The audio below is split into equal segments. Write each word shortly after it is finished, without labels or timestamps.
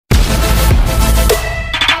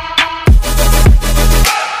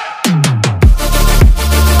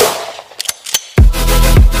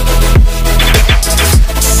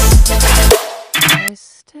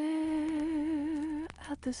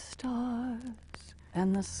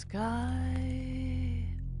and the sky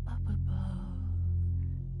up above.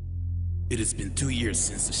 It has been 2 years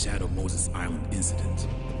since the Shadow Moses Island incident.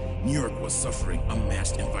 New York was suffering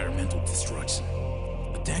unmatched environmental destruction.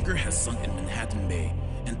 A tanker has sunk in Manhattan Bay,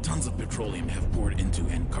 and tons of petroleum have poured into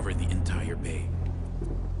and covered the entire bay.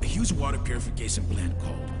 A huge water purification plant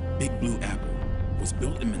called Big Blue Apple was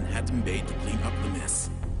built in Manhattan Bay to clean up the mess.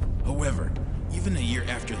 However, even a year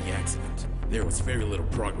after the accident, there was very little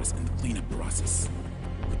progress in the cleanup process.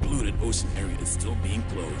 The polluted ocean area is still being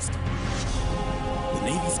closed. The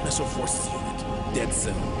Navy Special Forces Unit, Dead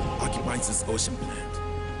Cell, occupies this ocean plant.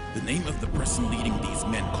 The name of the person leading these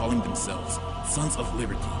men calling themselves Sons of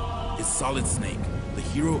Liberty is Solid Snake, the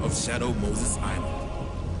hero of Shadow Moses Island.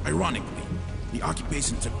 Ironically, the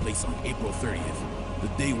occupation took place on April 30th, the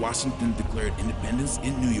day Washington declared independence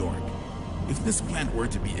in New York. If this plant were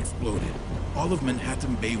to be exploded, all of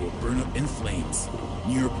Manhattan Bay will burn up in flames.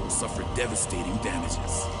 New York will suffer devastating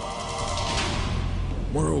damages.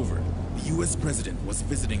 Moreover, the US president was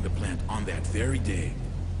visiting the plant on that very day.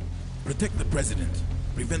 Protect the president,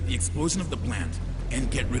 prevent the explosion of the plant, and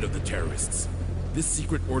get rid of the terrorists. This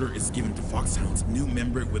secret order is given to Foxhound's new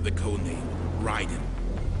member with the codename Raiden.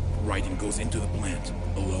 Raiden goes into the plant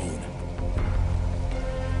alone.